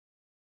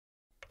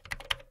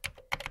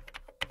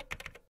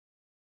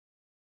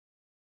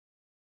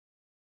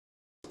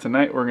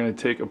Tonight we're going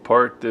to take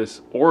apart this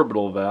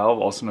orbital valve,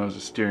 also known as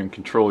a steering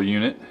control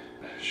unit.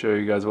 Show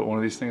you guys what one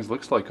of these things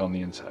looks like on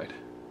the inside.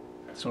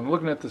 So when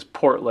looking at this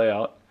port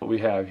layout, what we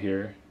have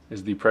here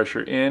is the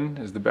pressure in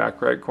is the back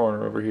right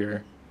corner over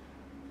here.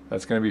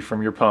 That's going to be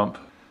from your pump.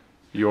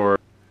 Your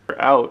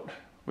out,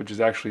 which is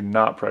actually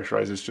not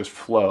pressurized, it's just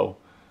flow.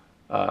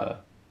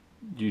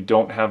 You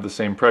don't have the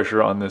same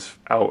pressure on this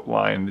out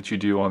line that you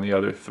do on the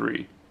other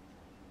three.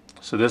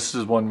 So this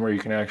is one where you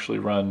can actually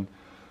run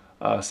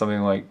something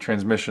like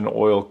transmission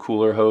oil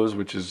cooler hose,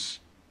 which is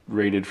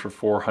rated for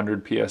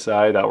 400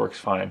 psi. That works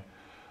fine.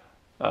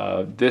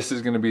 This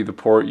is going to be the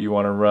port you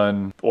want to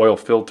run oil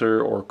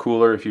filter or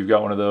cooler if you've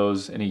got one of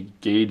those. Any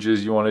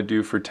gauges you want to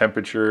do for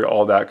temperature,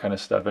 all that kind of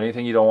stuff.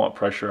 Anything you don't want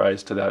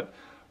pressurized to that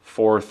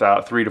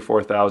 3 to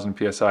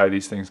 4,000 psi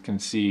these things can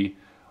see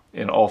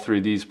in all three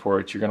of these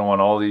ports. You're going to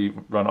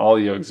want run all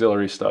the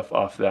auxiliary stuff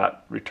off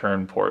that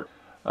return port.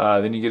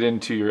 Then you get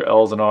into your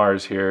L's and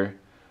R's here.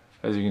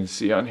 As you can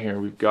see on here,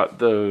 we've got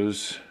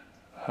those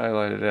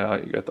highlighted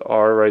out. You got the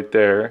R right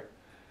there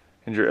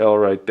and your L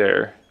right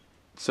there.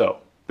 So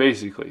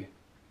basically,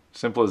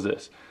 simple as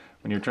this.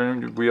 When you're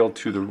turning your wheel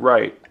to the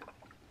right,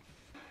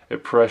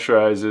 it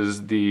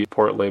pressurizes the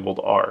port labeled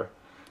R.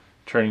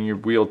 Turning your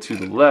wheel to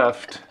the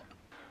left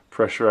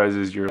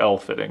pressurizes your L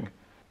fitting.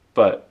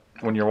 But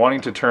when you're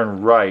wanting to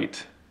turn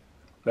right,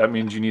 that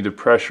means you need to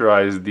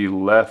pressurize the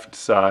left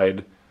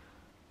side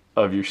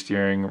of your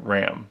steering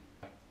ram.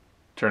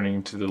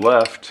 Turning to the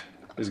left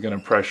is going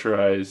to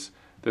pressurize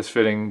this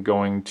fitting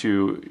going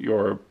to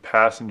your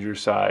passenger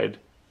side,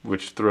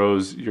 which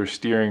throws your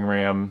steering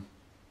ram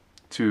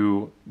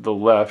to the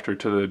left or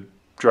to the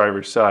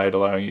driver's side,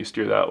 allowing you to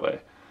steer that way.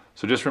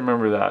 So just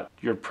remember that.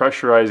 You're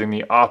pressurizing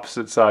the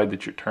opposite side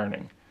that you're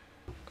turning.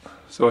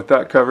 So with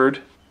that covered,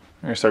 I'm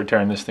going to start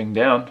tearing this thing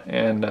down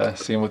and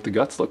seeing what the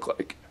guts look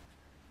like.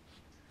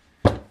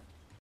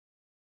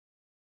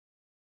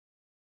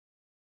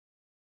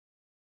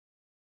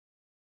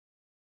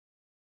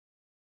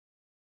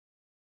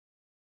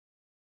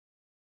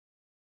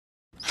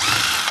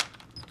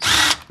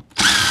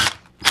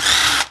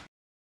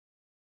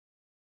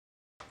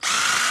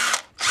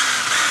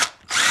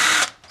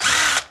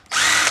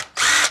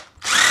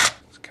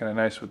 Kind of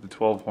nice with the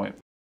 12-point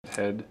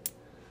head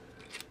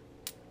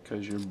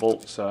because your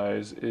bolt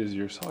size is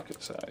your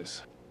socket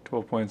size.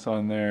 12 points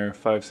on there,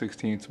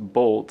 5/16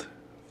 bolt,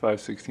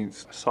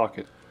 5/16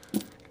 socket.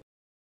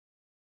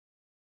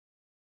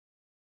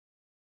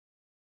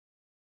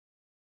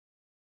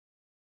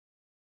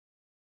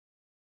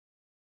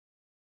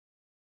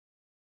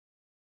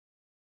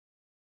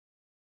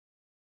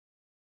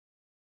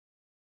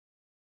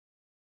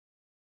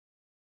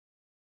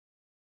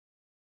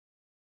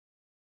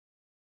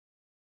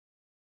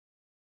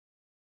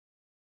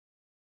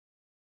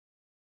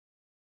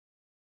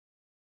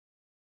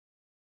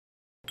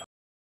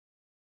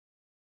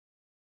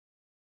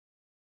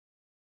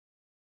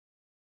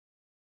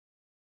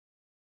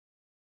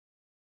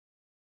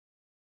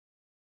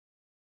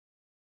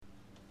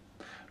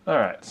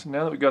 Alright, so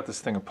now that we got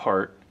this thing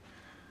apart,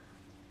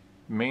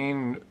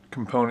 main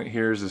component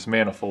here is this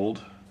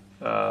manifold.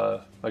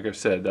 Like I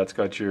said, that's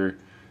got your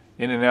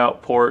in and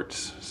out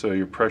ports, so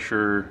your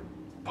pressure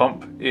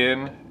pump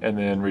in and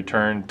then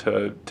return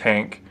to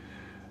tank,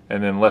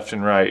 and then left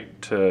and right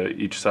to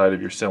each side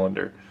of your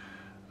cylinder.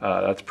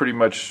 That's pretty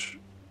much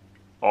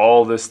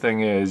all this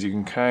thing is. You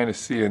can kind of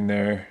see in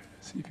there,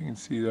 see if you can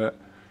see that.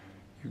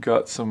 You've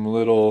got some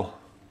little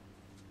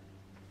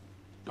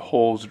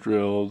holes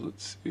drilled.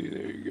 Let's see,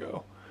 there you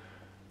go.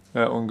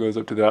 That one goes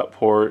up to that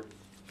port.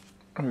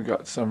 We've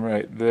got some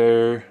right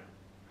there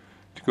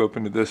to go up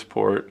into this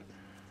port.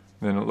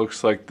 And then it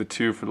looks like the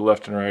two for the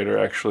left and right are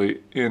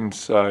actually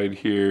inside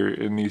here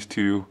in these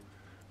two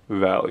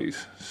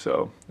valleys.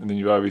 So, and then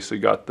you've obviously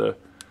got the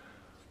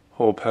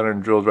hole pattern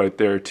drilled right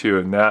there too,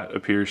 and that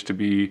appears to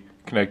be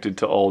connected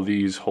to all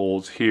these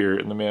holes here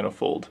in the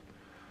manifold.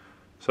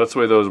 So that's the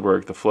way those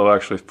work. The flow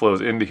actually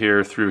flows into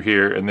here, through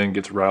here, and then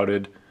gets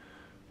routed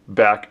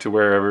back to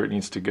wherever it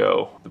needs to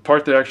go. The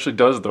part that actually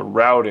does the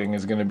routing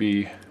is going to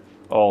be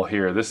all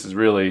here. This is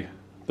really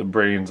the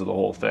brains of the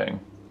whole thing.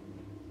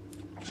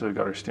 So we've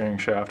got our steering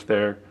shaft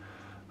there.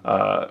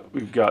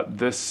 We've got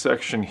this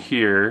section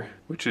here,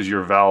 which is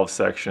your valve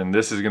section.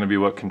 This is going to be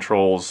what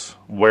controls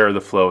where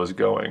the flow is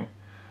going.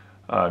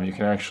 You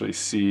can actually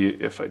see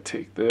if I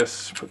take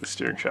this, put the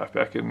steering shaft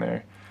back in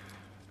there.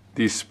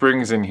 These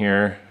springs in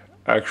here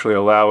actually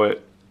allow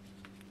it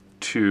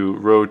to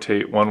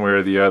rotate one way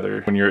or the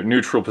other. When you're at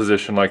neutral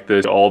position like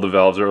this, all the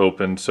valves are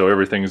open, so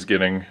everything's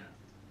getting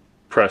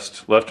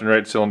pressed. Left and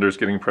right cylinders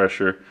getting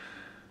pressure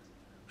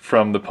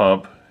from the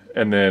pump,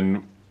 and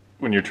then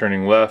when you're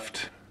turning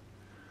left,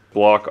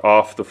 block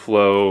off the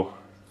flow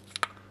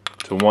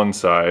to one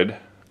side,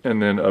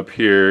 and then up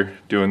here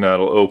doing that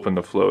will open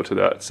the flow to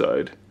that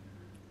side.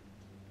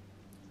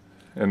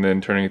 And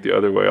then turning it the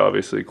other way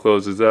obviously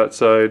closes that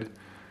side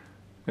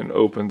and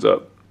opens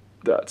up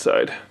that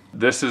side.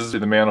 This is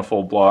the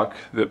manifold block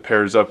that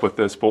pairs up with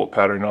this bolt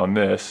pattern on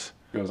this.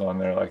 Goes on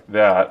there like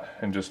that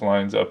and just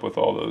lines up with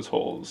all those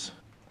holes.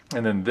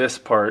 And then this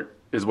part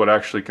is what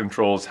actually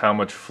controls how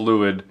much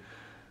fluid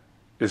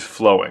is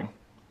flowing.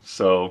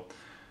 So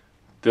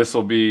this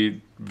will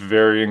be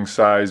varying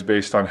size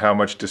based on how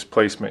much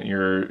displacement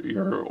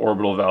your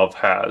orbital valve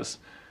has.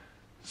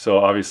 So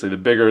obviously the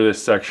bigger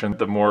this section,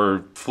 the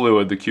more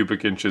fluid, the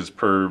cubic inches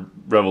per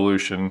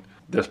revolution,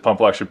 this pump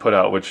will actually put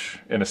out, which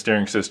in a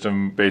steering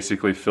system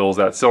basically fills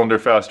that cylinder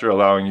faster,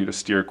 allowing you to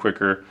steer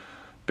quicker.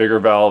 Bigger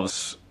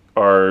valves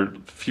are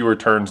fewer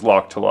turns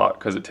lock to lock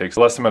because it takes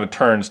less amount of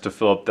turns to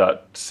fill up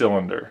that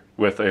cylinder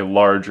with a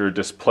larger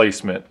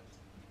displacement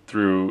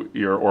through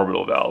your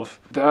orbital valve.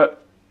 That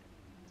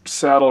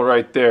saddle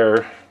right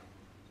there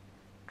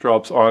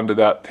drops onto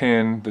that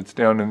pin that's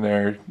down in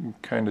there. You can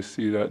kind of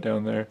see that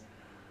down there.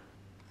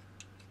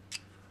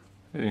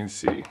 You can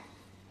see.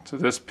 So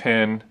this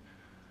pin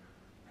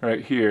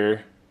right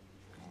here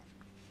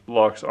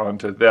locks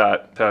onto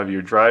that to have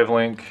your drive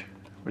link,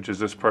 which is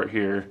this part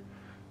here.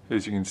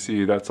 As you can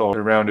see, that's all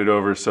rounded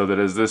over so that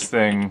as this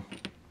thing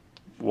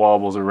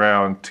wobbles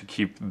around to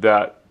keep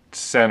that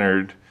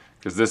centered,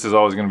 because this is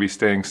always going to be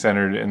staying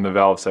centered in the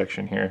valve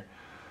section here.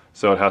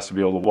 So it has to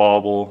be able to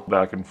wobble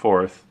back and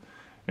forth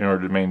in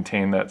order to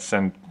maintain that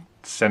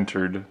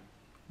centered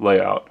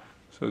layout.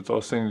 So it's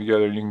all sitting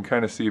together. You can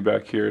kind of see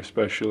back here,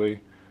 especially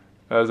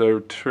as I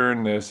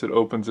turn this, it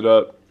opens it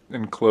up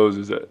and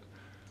closes it.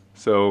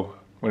 So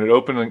when it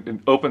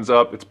opens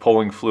up, it's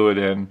pulling fluid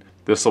in.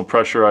 This will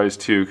pressurize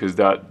too, because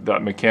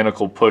that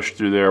mechanical push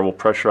through there will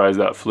pressurize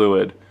that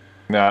fluid.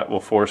 That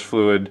will force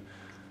fluid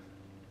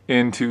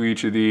into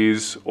each of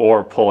these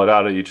or pull it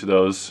out of each of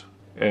those,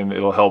 and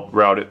it'll help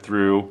route it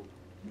through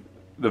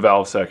the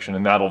valve section,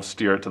 and that'll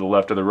steer it to the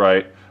left or the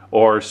right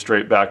or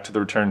straight back to the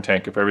return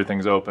tank if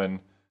everything's open.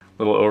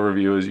 Little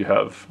overview is you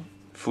have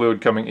fluid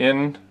coming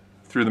in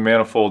through the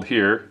manifold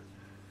here.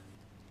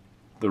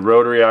 The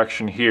rotary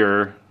action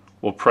here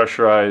will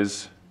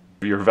pressurize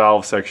your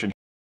valve section,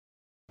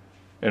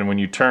 and when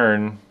you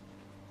turn,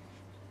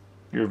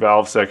 your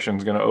valve section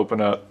is going to open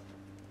up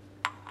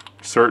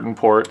certain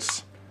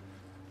ports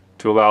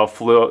to allow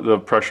the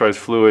pressurized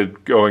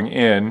fluid going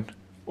in,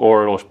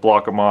 or it'll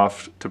block them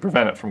off to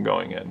prevent it from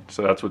going in.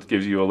 So that's what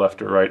gives you a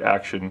left or right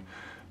action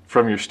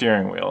from your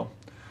steering wheel.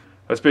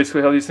 That's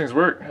basically how these things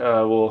work.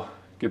 We'll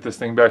get this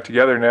thing back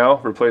together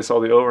now, replace all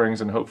the O-rings,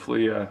 and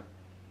hopefully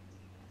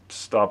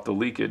stop the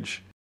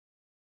leakage.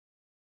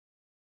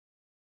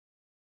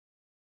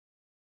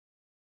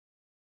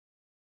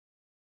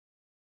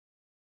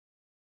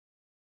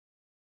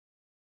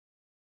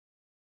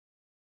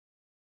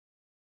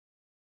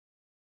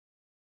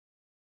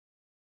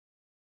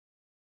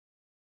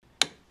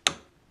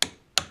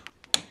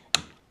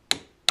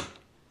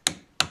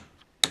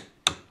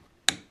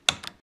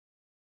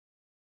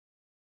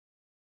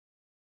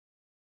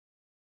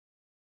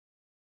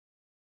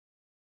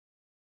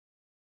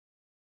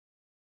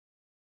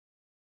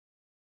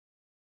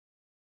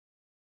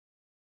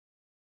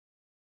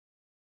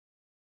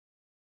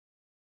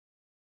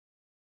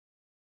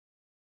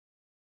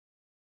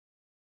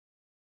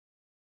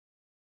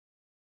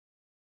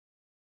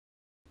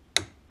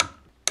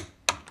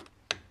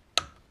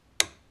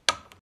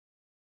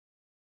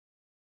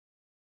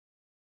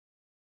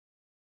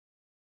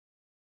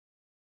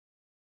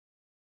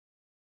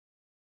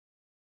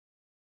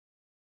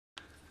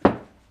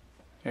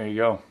 There you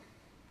go.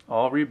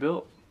 All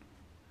rebuilt.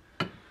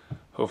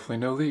 Hopefully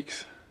no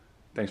leaks.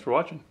 Thanks for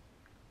watching.